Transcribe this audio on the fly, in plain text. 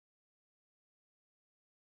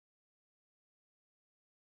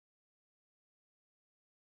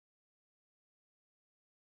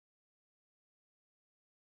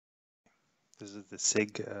This is the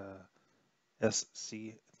Sieg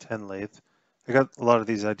SC10 lathe. I got a lot of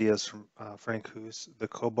these ideas from Frank Hoose,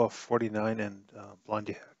 TheKoba49 and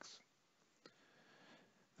Blondiehacks.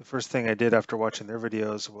 The first thing I did after watching their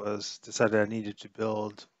videos was decided I needed to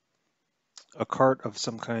build a cart of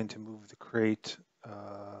some kind to move the crate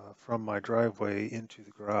from my driveway into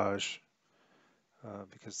the garage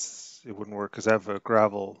because it wouldn't work because I have a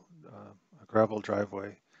gravel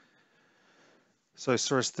driveway. So I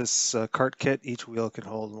sourced this cart kit. Each wheel can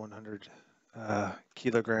hold 100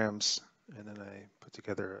 kilograms, and then I put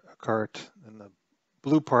together a cart. And the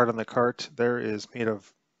blue part on the cart there is made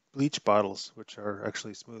of bleach bottles, which are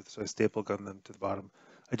actually smooth, so I staple gun them to the bottom.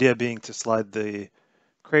 Idea being to slide the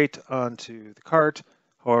crate onto the cart.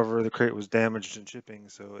 However, the crate was damaged in shipping,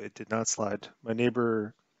 so it did not slide. My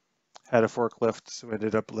neighbor had a forklift, so I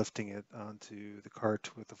ended up lifting it onto the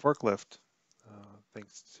cart with the forklift,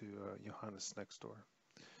 thanks to Johannes next door.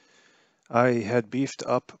 I had beefed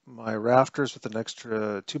up my rafters with an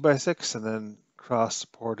extra 2x6 and then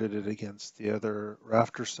cross-supported it against the other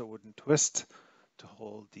rafter so it wouldn't twist to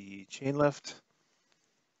hold the chain lift.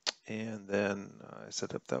 And then I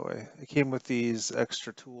set it up that way. It came with these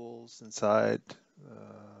extra tools inside,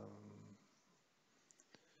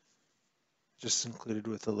 just included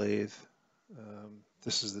with the lathe.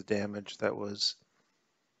 This is the damage that was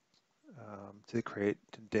to the crate,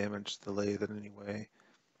 didn't damage the lathe in any way.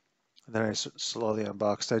 And then I slowly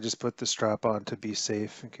unboxed. I just put the strap on to be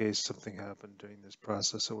safe in case something happened during this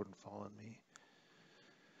process, it wouldn't fall on me.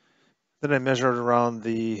 Then I measured around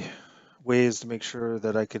the ways to make sure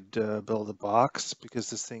that I could build a box,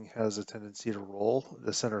 because this thing has a tendency to roll.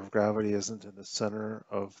 The center of gravity isn't in the center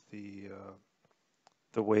of the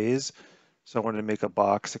ways, so I wanted to make a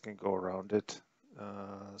box that can go around it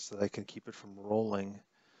so that I can keep it from rolling.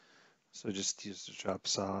 So I just used a chop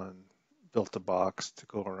saw and built a box to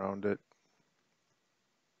go around it.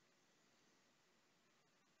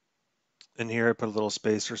 And here I put a little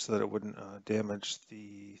spacer so that it wouldn't damage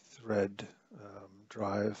the thread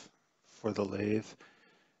drive for the lathe,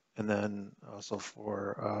 and then also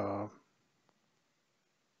for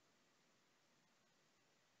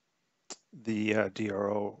the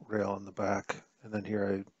DRO rail in the back. And then here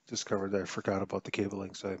I discovered that I forgot about the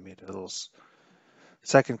cabling, so I made a little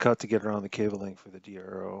second cut to get around the cabling for the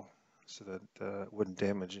DRO so that it wouldn't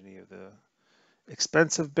damage any of the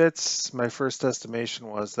expensive bits. My first estimation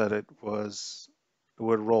was that it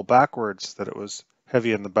would roll backwards, that it was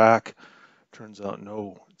heavy in the back. Turns out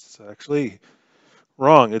no, it's actually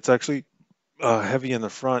wrong. It's actually heavy in the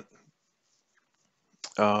front,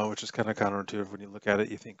 which is kind of counterintuitive. When you look at it,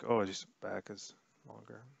 you think, oh, just back is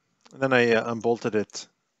longer. And then I unbolted it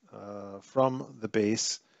from the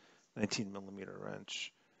base, 19mm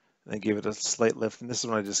wrench, and I gave it a slight lift. And this is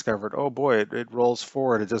when I discovered, oh boy, it rolls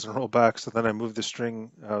forward, it doesn't roll back. So then I moved the string,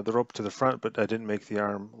 the rope to the front, but I didn't make the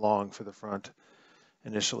arm long for the front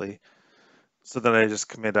initially. So then I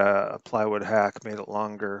just made a plywood hack, made it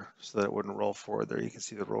longer so that it wouldn't roll forward. There you can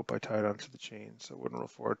see the rope I tied onto the chain so it wouldn't roll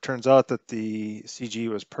forward. Turns out that the CG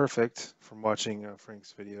was perfect. From watching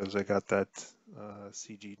Frank's videos, I got that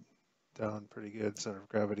CG down pretty good. Center of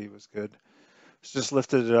gravity was good. So just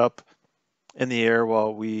lifted it up in the air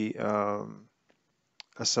while we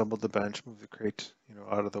assembled the bench, moved the crate,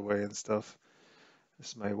 out of the way and stuff. This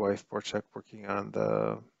is my wife, Borchek, working on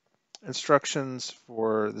the instructions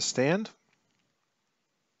for the stand.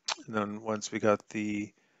 And then once we got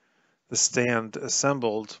the stand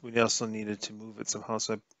assembled, we also needed to move it somehow.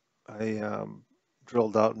 So I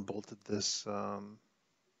drilled out and bolted this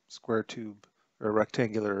square tube or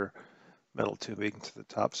rectangular metal tubing to the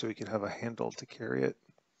top so we could have a handle to carry it.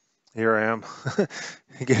 Here I am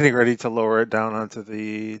getting ready to lower it down onto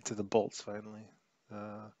the bolts finally.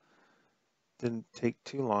 Didn't take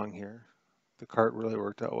too long here. The cart really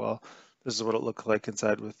worked out well. This is what it looked like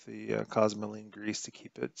inside with the cosmoline grease to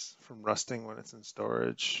keep it from rusting when it's in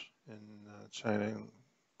storage in China and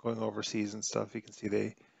going overseas and stuff. You can see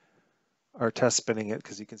they are test spinning it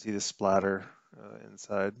because you can see the splatter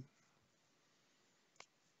inside,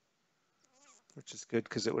 which is good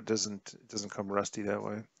because it doesn't come rusty that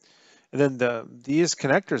way. And then these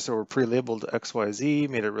connectors that were pre-labeled XYZ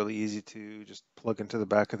made it really easy to just plug into the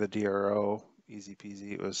back of the DRO. Easy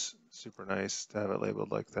peasy. It was super nice to have it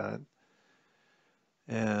labeled like that.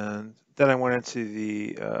 And then I went into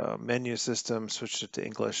the menu system, switched it to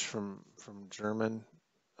English from German,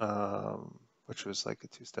 which was like a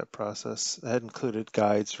two-step process. That had included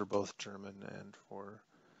guides for both German and for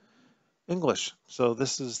English. So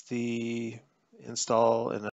this is the install and